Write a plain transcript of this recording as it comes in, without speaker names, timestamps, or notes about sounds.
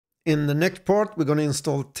In the next part, we're going to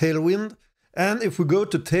install Tailwind. And if we go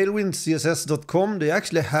to tailwindcss.com, they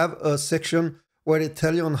actually have a section where they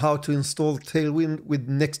tell you on how to install Tailwind with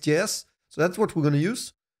NextJS. So that's what we're going to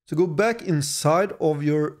use. So go back inside of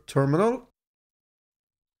your terminal.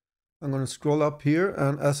 I'm going to scroll up here.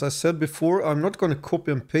 And as I said before, I'm not going to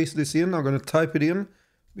copy and paste this in. I'm going to type it in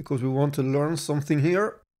because we want to learn something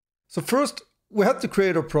here. So first, we have to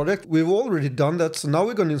create a project. We've already done that. So now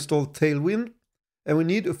we're going to install Tailwind. And we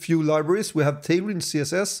need a few libraries. We have Tailwind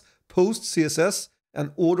CSS, Post CSS,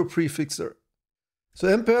 and Auto Prefixer. So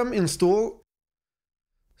npm install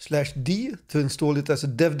 /d to install it as a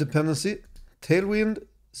dev dependency. Tailwind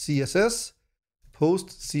CSS, Post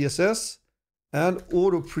CSS, and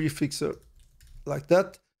Auto Prefixer, like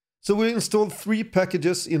that. So we installed 3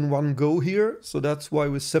 packages in one go here. So that's why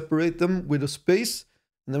we separate them with a space.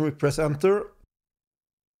 And then we press enter.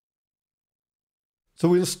 So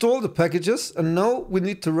we install the packages, and now we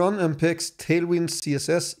need to run npx tailwind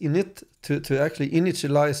CSS init to actually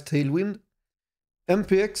initialize Tailwind.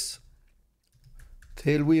 npx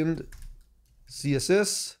tailwind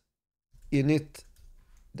CSS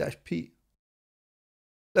init-p.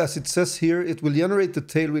 As it says here, it will generate the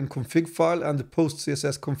Tailwind config file and the post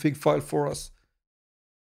CSS config file for us.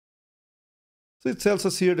 So it tells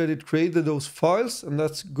us here that it created those files, and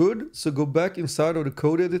that's good. So go back inside of the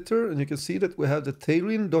code editor, and you can see that we have the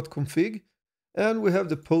tailwind.config and we have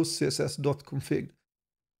the postcss.config.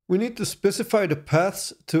 We need to specify the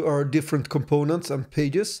paths to our different components and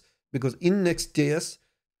pages, because in Next.js,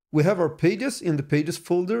 we have our pages in the pages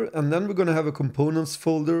folder, and then we're going to have a components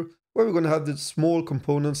folder where we're going to have the small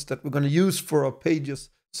components that we're going to use for our pages.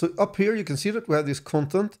 So up here, you can see that we have this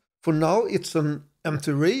content. For now, it's an empty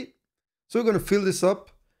array. So we're going to fill this up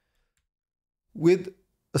with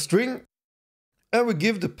a string, and we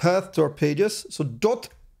give the path to our pages. So ./pages/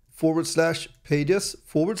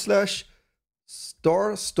 **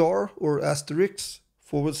 or asterisk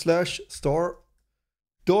 *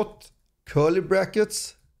 dot curly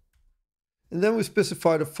brackets. And then we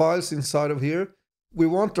specify the files inside of here. We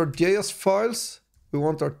want our JS files, we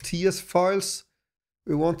want our TS files,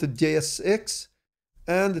 we want the JSX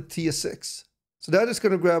and the TSX. So that is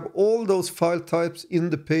going to grab all those file types in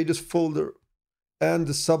the pages folder and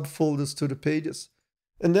the subfolders to the pages.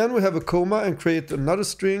 And then we have a comma and create another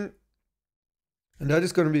string. And that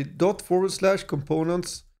is going to be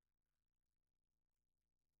 ./components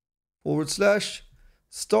 ****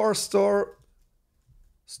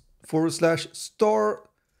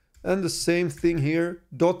 and the same thing here,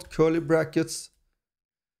 curly brackets,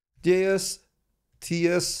 JS,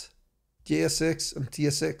 TS, JSX, and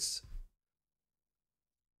TSX.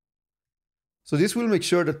 So this will make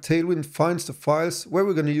sure that Tailwind finds the files where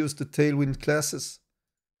we're going to use the Tailwind classes.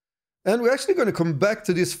 And we're actually going to come back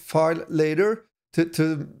to this file later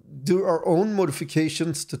to do our own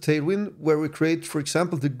modifications to Tailwind, where we create, for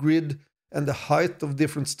example, the grid and the height of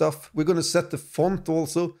different stuff. We're going to set the font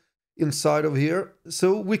also inside of here.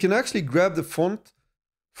 So we can actually grab the font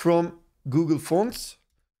from Google Fonts,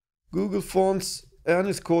 and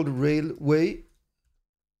it's called Railway,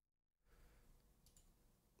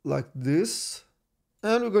 like this.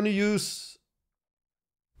 And we're going to use,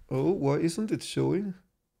 oh, why isn't it showing?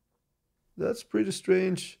 That's pretty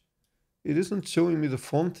strange. It isn't showing me the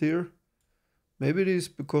font here. Maybe it is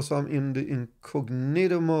because I'm in the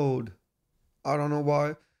incognito mode. I don't know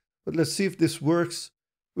why, but let's see if this works.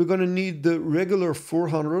 We're going to need the regular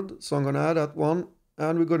 400, so I'm going to add that one,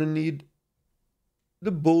 and we're going to need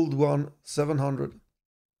the bold one, 700.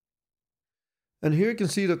 And here you can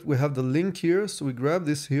see that we have the link here, so we grab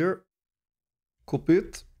this here, copy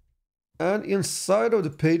it, and inside of the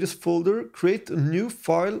pages folder, create a new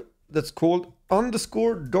file that's called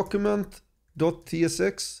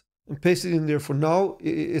 _document.tsx and paste it in there. For now,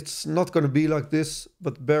 it's not going to be like this,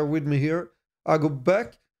 but bear with me here. I go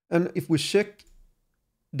back, and if we check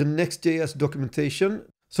the Next.js documentation,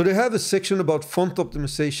 so they have a section about font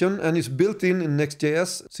optimization, and it's built in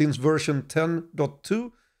Next.js since version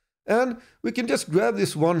 10.2. And we can just grab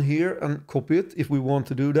this one here and copy it if we want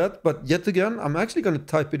to do that. But yet again, I'm actually going to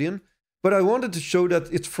type it in. But I wanted to show that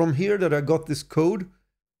it's from here that I got this code.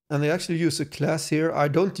 And I actually use a class here. I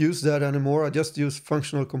don't use that anymore. I just use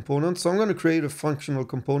functional components. So I'm going to create a functional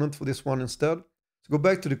component for this one instead. So go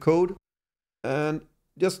back to the code and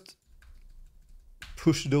just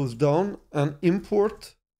push those down and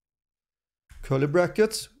import curly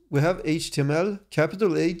brackets. We have HTML,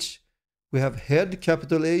 capital H. We have head,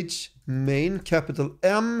 capital H, main, capital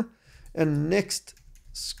M, and next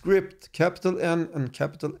script, capital N and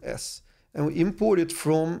capital S. And we import it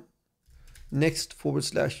from next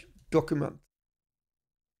 /document.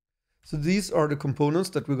 So these are the components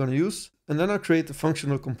that we're going to use. And then I create a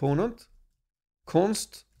functional component,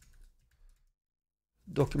 const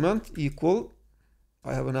document equal,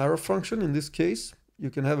 I have an arrow function in this case. You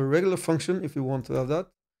can have a regular function if you want to have that.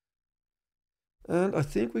 And I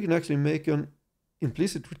think we can actually make an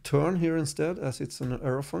implicit return here instead, as it's an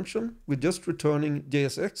arrow function. We're just returning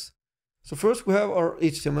JSX. So first we have our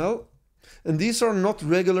HTML. And these are not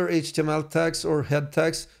regular HTML tags or head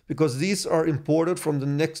tags, because these are imported from the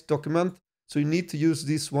next document. So you need to use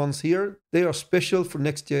these ones here. They are special for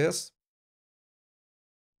Next.js.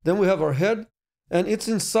 Then we have our head, and it's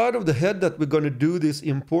inside of the head that we're going to do this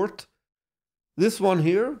import. This one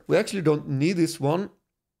here, we actually don't need this one.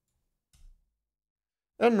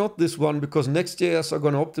 And not this one, because Next.js are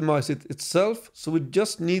going to optimize it itself. So we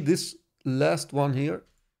just need this last one here.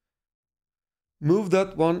 Move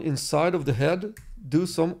that one inside of the head, do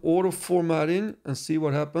some auto formatting and see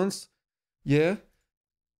what happens. Yeah,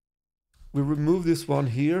 we remove this one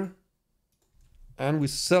here and we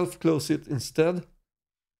self-close it instead.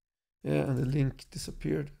 Yeah, and the link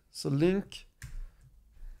disappeared. So link,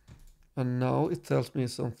 and now it tells me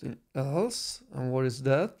something else. And what is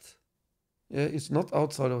that? Yeah, it's not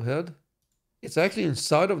outside of head. It's actually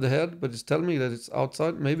inside of the head, but it's telling me that it's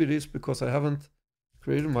outside. Maybe it is because I haven't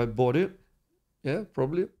created my body. Yeah,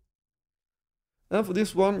 probably. And for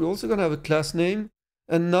this one, we're also going to have a class name.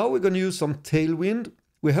 And now we're going to use some Tailwind.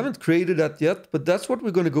 We haven't created that yet, but that's what we're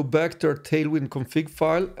going to go back to our Tailwind config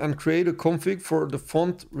file and create a config for the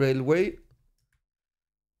font Railway.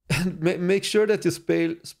 And make sure that you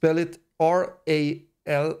spell it R-A-L-E-W-A-Y,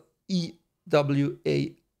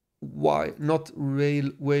 not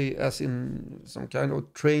railway as in some kind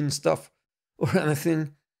of train stuff or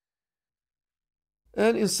anything.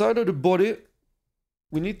 And inside of the body,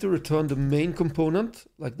 we need to return the main component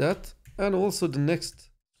like that, and also the next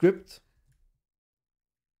script.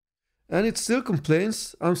 And it still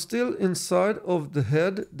complains. I'm still inside of the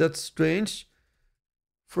head. That's strange.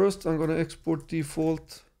 First, I'm going to export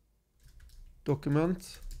default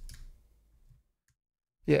document.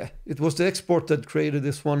 Yeah, it was the export that created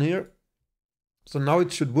this one here. So now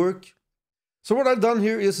it should work. So what I've done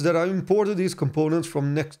here is that I imported these components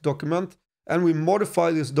from next document. And we modify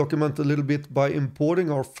this document a little bit by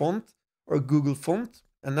importing our font, our Google font.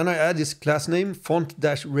 And then I add this class name,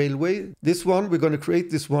 font-railway. This one, we're going to create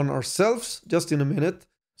this one ourselves just in a minute.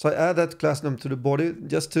 So I add that class name to the body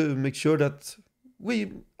just to make sure that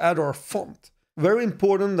we add our font. Very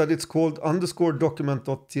important that it's called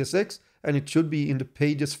 _document.tsx, and it should be in the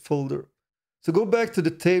pages folder. So go back to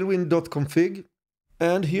the tailwind.config.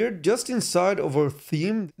 And here, just inside of our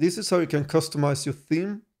theme, this is how you can customize your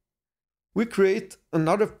theme. We create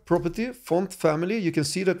another property, font family. You can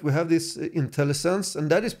see that we have this IntelliSense, and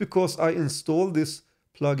that is because I installed this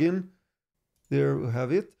plugin. There we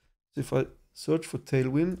have it. So if I search for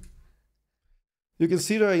Tailwind, you can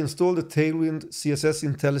see that I installed the Tailwind CSS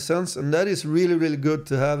IntelliSense, and that is really, really good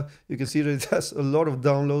to have. You can see that it has a lot of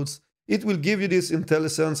downloads. It will give you this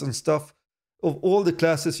IntelliSense and stuff of all the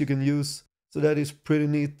classes you can use. So that is pretty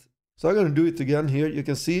neat. So I'm going to do it again here. You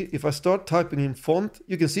can see if I start typing in font,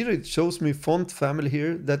 you can see that it shows me font family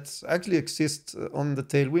here that actually exists on the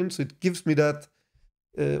Tailwind. So it gives me that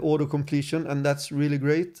auto completion, and that's really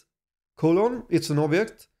great. Colon, it's an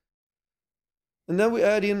object. And then we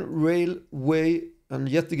add in railway, and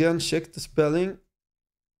yet again check the spelling.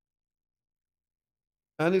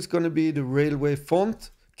 And it's going to be the railway font,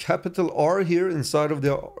 capital R here inside of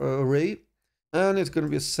the array. And it's going to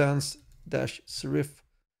be a sans-serif.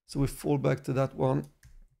 So we fall back to that one.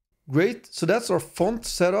 Great, so that's our font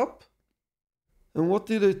setup. And what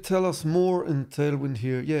did they tell us more in Tailwind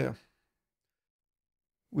here? Yeah.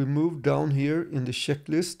 We move down here in the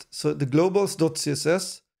checklist. So the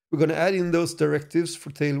globals.css, we're going to add in those directives for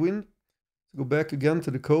Tailwind. So go back again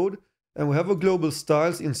to the code. And we have a global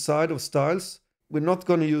styles inside of styles. We're not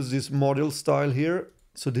going to use this module style here.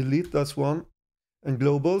 So delete that one. And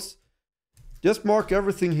globals. Just mark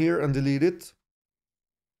everything here and delete it.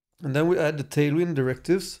 And then we add the Tailwind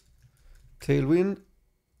directives, Tailwind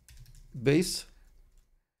base,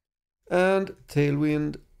 and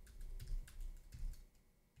Tailwind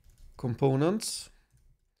components.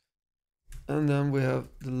 And then we have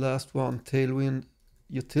the last one, Tailwind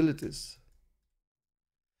utilities.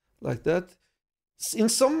 Like that. In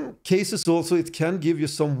some cases also it can give you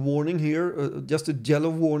some warning here, just a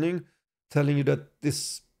yellow warning telling you that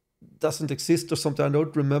this doesn't exist or something. I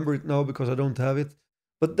don't remember it now because I don't have it.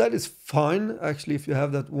 But that is fine, actually, if you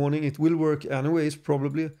have that warning. It will work anyways,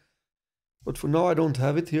 probably. But for now, I don't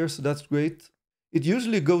have it here, so that's great. It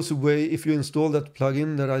usually goes away if you install that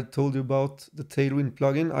plugin that I told you about, the Tailwind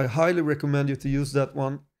plugin. I highly recommend you to use that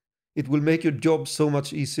one. It will make your job so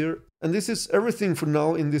much easier. And this is everything for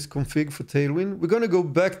now in this config for Tailwind. We're going to go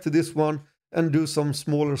back to this one and do some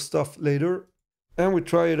smaller stuff later. And we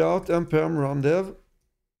try it out, npm run dev.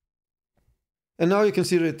 And now you can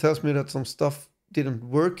see that it tells me that some stuff didn't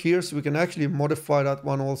work here. So we can actually modify that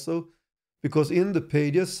one also. Because in the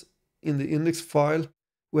pages, in the index file,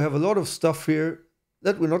 we have a lot of stuff here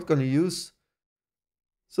that we're not going to use.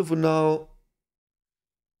 So for now,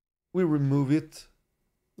 we remove it.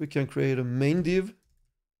 We can create a main div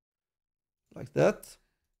like that.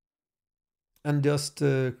 And just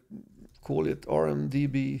call it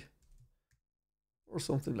rmdb or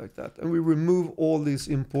something like that. And we remove all these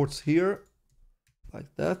imports here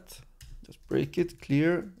like that. Just break it,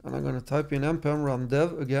 clear. And I'm going to type in npm run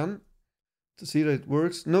dev again to see that it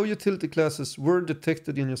works. No utility classes were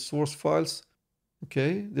detected in your source files.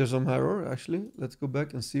 Okay, there's some error actually. Let's go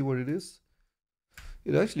back and see what it is.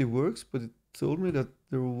 It actually works, but it told me that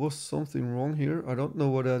there was something wrong here. I don't know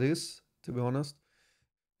what that is, to be honest.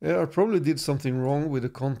 Yeah, I probably did something wrong with the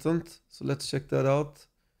content. So let's check that out.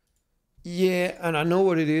 Yeah, and I know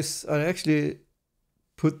what it is. I actually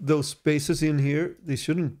put those spaces in here. They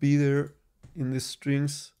shouldn't be there in these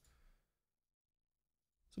strings.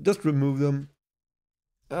 So just remove them.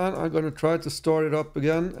 And I'm going to try to start it up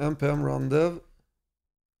again. npm run dev.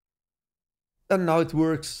 And now it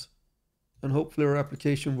works. And hopefully our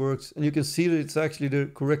application works. And you can see that it's actually the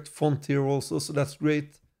correct font here also. So that's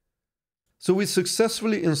great. So we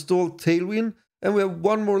successfully installed Tailwind. And we have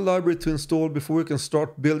one more library to install before we can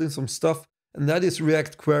start building some stuff. And that is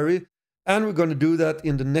React Query. And we're going to do that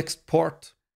in the next part.